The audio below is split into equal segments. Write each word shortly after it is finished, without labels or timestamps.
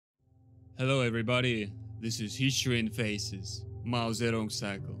Hello everybody, this is History in Faces, Mao Zedong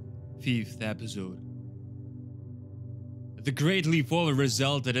Cycle, 5th episode. The Great Leap Forward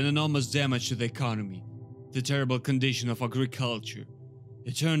resulted in enormous damage to the economy, the terrible condition of agriculture.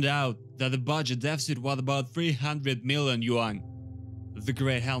 It turned out that the budget deficit was about 300 million yuan. The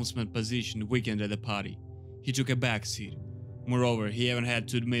great helmsman position weakened at the party. He took a backseat. Moreover, he even had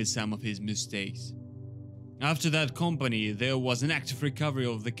to admit some of his mistakes. After that company, there was an active recovery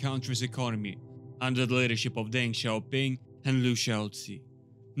of the country's economy under the leadership of Deng Xiaoping and Liu Shaoqi.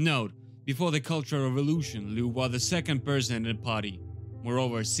 Note, before the Cultural Revolution, Liu was the second person in the party.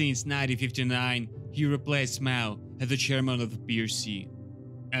 Moreover, since 1959, he replaced Mao as the chairman of the PRC.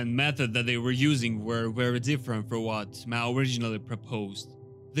 And methods that they were using were very different from what Mao originally proposed.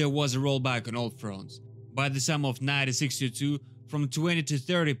 There was a rollback on all fronts. By the summer of 1962, from 20 to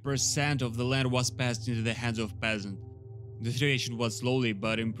 30% of the land was passed into the hands of peasants. The situation was slowly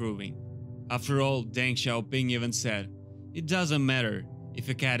but improving. After all, Deng Xiaoping even said, "It doesn't matter if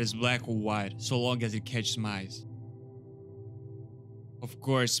a cat is black or white, so long as it catches mice." Of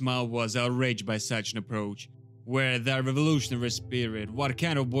course, Mao was outraged by such an approach. Where the revolutionary spirit? What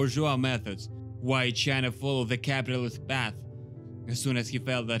kind of bourgeois methods? Why China followed the capitalist path? As soon as he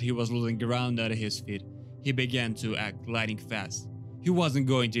felt that he was losing ground under his feet, he began to act lightning fast. He wasn't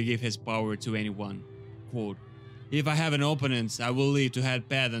going to give his power to anyone. Quote, "If I have an opponent, I will leave to head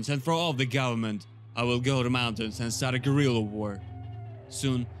peasants and throw off the government. I will go to mountains and start a guerrilla war."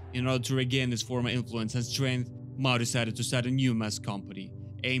 Soon, in order to regain his former influence and strength, Mao decided to start a new mass company,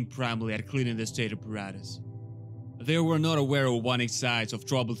 aimed primarily at cleaning the state apparatus. They were not aware of warning signs of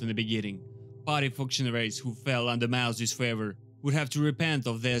troubles in the beginning. Party functionaries who fell under Mao's disfavor would have to repent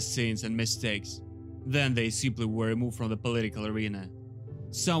of their sins and mistakes. Then they simply were removed from the political arena.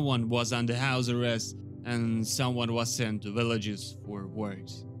 Someone was under house arrest and someone was sent to villages for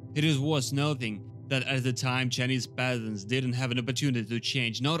works. It is worth noting that at the time Chinese peasants didn't have an opportunity to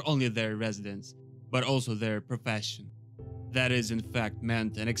change not only their residence, but also their profession. That is in fact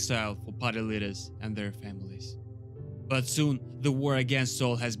meant an exile for party leaders and their families. But soon, the war against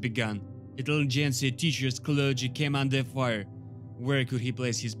all has begun. Intelligentsia, teachers, clergy came under fire. Where could he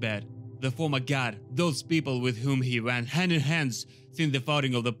place his bet? The former god, those people with whom he went hand in hand since the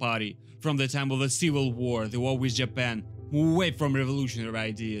founding of the party, from the time of the Civil War, the war with Japan, moved away from revolutionary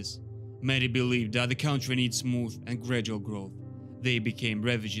ideas. Many believed that the country needs smooth and gradual growth. They became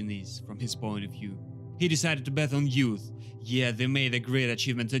refugees from his point of view. He decided to bet on youth. Yeah, they made a great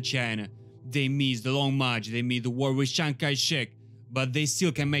achievement in China. They missed the long march, they missed the war with Chiang Kai-shek, but they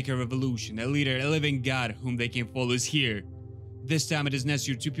still can make a revolution. A leader, a living god whom they can follow is here. This time it is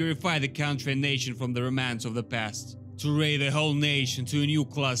necessary to purify the country and nation from the remnants of the past, to raise the whole nation to a new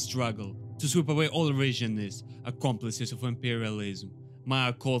class struggle, to sweep away all revisionists, accomplices of imperialism.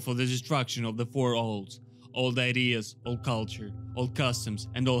 Mao called for the destruction of the four olds, old ideas, old culture, old customs,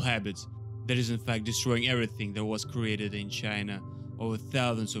 and old habits. That is in fact destroying everything that was created in China over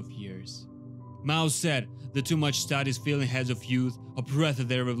thousands of years. Mao said that too much studies filling heads of youth oppressed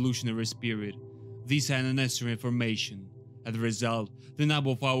their revolutionary spirit. These had unnecessary information. As a result, the number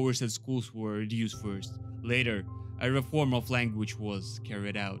of hours at schools were reduced first. Later, a reform of language was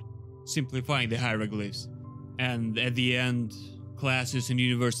carried out, simplifying the hieroglyphs. And at the end, classes in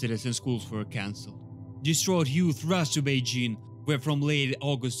universities and schools were cancelled. Distraught youth rushed to Beijing, where from late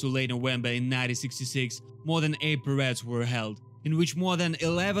August to late November in 1966, more than 8 parades were held, in which more than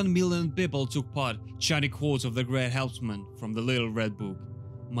 11 million people took part, chanting quotes of the great helmsman from the Little Red Book.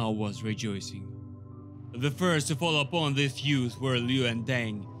 Mao was rejoicing. The first to follow upon this youth were Liu and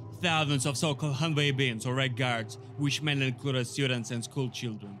Deng. Thousands of so-called Hanweibins or Red Guards, which mainly included students and school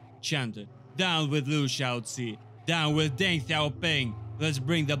children, chanted, "Down with Liu Shaoqi, down with Deng Xiaoping, let's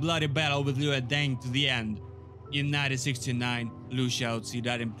bring the bloody battle with Liu and Deng to the end." In 1969, Liu Shaoqi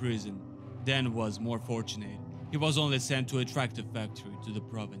died in prison. Deng was more fortunate. He was only sent to a tractor factory to the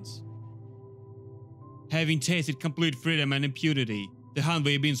province. Having tasted complete freedom and impunity, the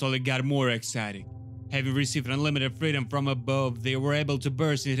Hanweibins only got more exciting. Having received unlimited freedom from above, they were able to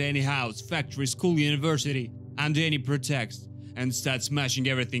burst into any house, factory, school, university, under any pretext, and start smashing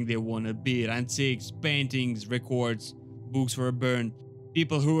everything they wanted, be it antiques, paintings, records. Books were burned.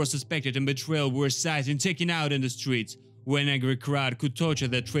 People who were suspected in betrayal were seized and taken out in the streets, where an angry crowd could torture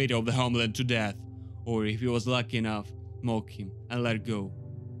the traitor of the homeland to death, or if he was lucky enough, mock him and let go.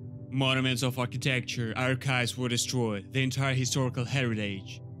 Monuments of architecture, archives were destroyed, the entire historical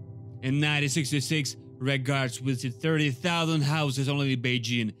heritage. In 1966, Red Guards visited 30,000 houses only in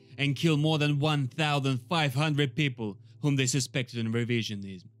Beijing and killed more than 1,500 people whom they suspected in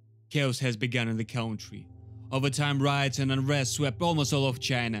revisionism. Chaos has begun in the country. Over time, riots and unrest swept almost all of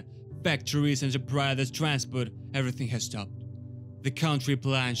China. factories, enterprises, transport, everything has stopped. The country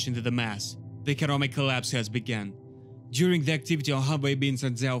plunged into the mass. The economic collapse has begun. During the activity of Han Weibins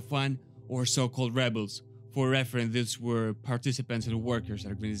and Xiao Fan, or so-called rebels, for reference these were participants in workers'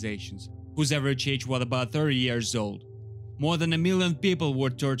 organizations, whose average age was about 30 years old. More than 1 million people were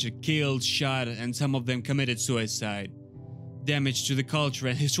tortured, killed, shot, and some of them committed suicide. Damage to the culture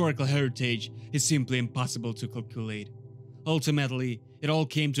and historical heritage is simply impossible to calculate. Ultimately, it all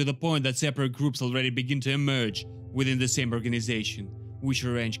came to the point that separate groups already begin to emerge within the same organization, which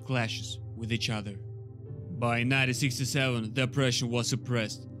arranged clashes with each other. By 1967, the oppression was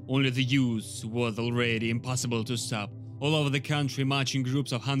suppressed. Only the youth was already impossible to stop. All over the country, marching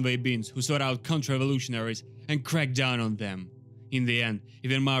groups of Han Weibins who sought out counter-revolutionaries and cracked down on them. In the end,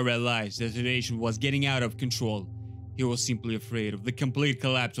 even Mao realized that the situation was getting out of control. He was simply afraid of the complete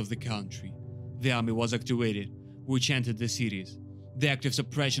collapse of the country. The army was activated, which entered the cities. The active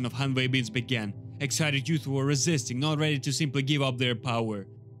suppression of Han Weibins began. Excited youth were resisting, not ready to simply give up their power.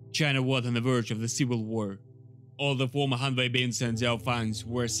 China was on the verge of the civil war. All the former Han Weibins and Xiao Fangs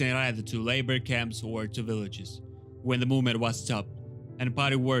were sent either to labor camps or to villages. When the movement was stopped, and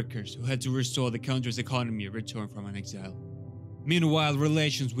party workers who had to restore the country's economy returned from an exile. Meanwhile,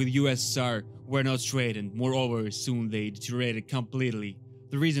 relations with USSR were not straightened. Moreover, soon they deteriorated completely.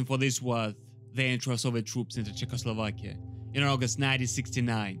 The reason for this was the entry of Soviet troops into Czechoslovakia in August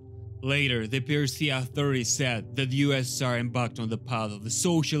 1969. Later, the PRC authorities said that the USSR embarked on the path of the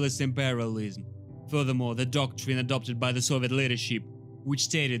socialist imperialism. Furthermore, the doctrine adopted by the Soviet leadership, which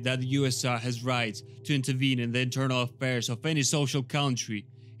stated that the USSR has rights to intervene in the internal affairs of any social country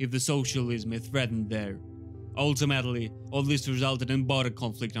if the socialism is threatened there. Ultimately, all this resulted in border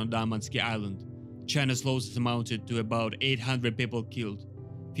conflict on Damansky Island. China's losses amounted to about 800 people killed.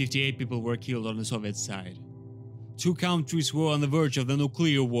 58 people were killed on the Soviet side. Two countries were on the verge of the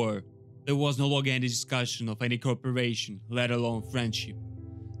nuclear war. There was no longer any discussion of any cooperation, let alone friendship.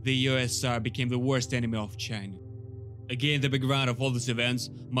 The USSR became the worst enemy of China. Against the background of all these events,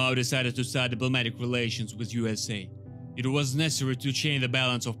 Mao decided to start diplomatic relations with USA. It was necessary to change the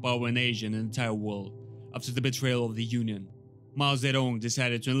balance of power in Asia and the entire world. After the betrayal of the Union, Mao Zedong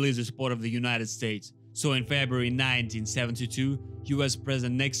decided to enlist the support of the United States. So in February 1972, US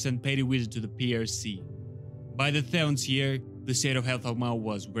President Nixon paid a visit to the PRC. By the 7th year, the state of health of Mao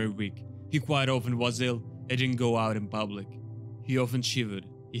was very weak. He quite often was ill and didn't go out in public. He often shivered.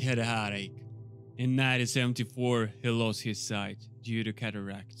 He had a headache. In 1974, he lost his sight due to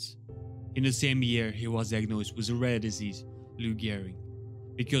cataracts. In the same year, he was diagnosed with a rare disease, Lou Gehrig,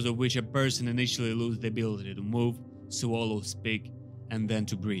 because of which a person initially loses the ability to move, swallow, speak, and then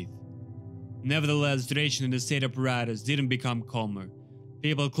to breathe. Nevertheless, the situation in the state apparatus didn't become calmer.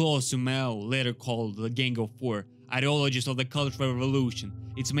 People close to Mao, later called the Gang of Four, ideologists of the Cultural Revolution,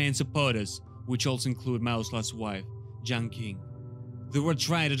 its main supporters, which also include Mao's last wife, Jiang Qing. They were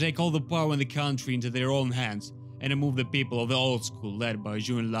trying to take all the power in the country into their own hands and remove the people of the old school led by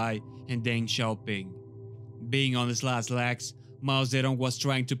Zhou Enlai and Deng Xiaoping. Being on his last legs, Mao Zedong was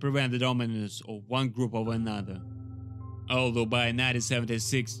trying to prevent the dominance of one group over another. Although by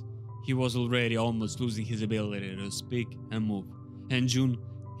 1976, he was already almost losing his ability to speak and move. In June,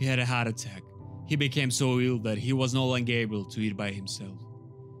 he had a heart attack. He became so ill that he was no longer able to eat by himself.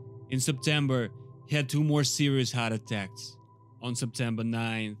 In September, he had 2 more serious heart attacks. On September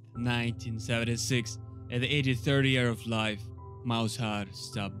 9, 1976, at the 83rd year of life, Mao's heart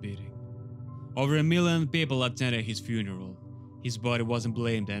stopped beating. Over 1 million people attended his funeral. His body was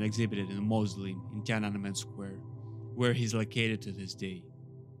embalmed and exhibited in a mausoleum in Tiananmen Square, where he is located to this day.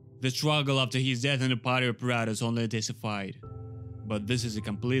 The struggle after his death in the party apparatus only intensified, but this is a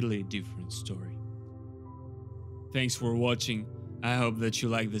completely different story. Thanks for watching. I hope that you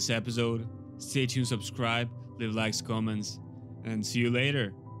liked this episode. Stay tuned, subscribe, leave likes, comments, and see you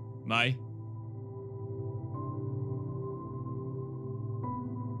later. Bye.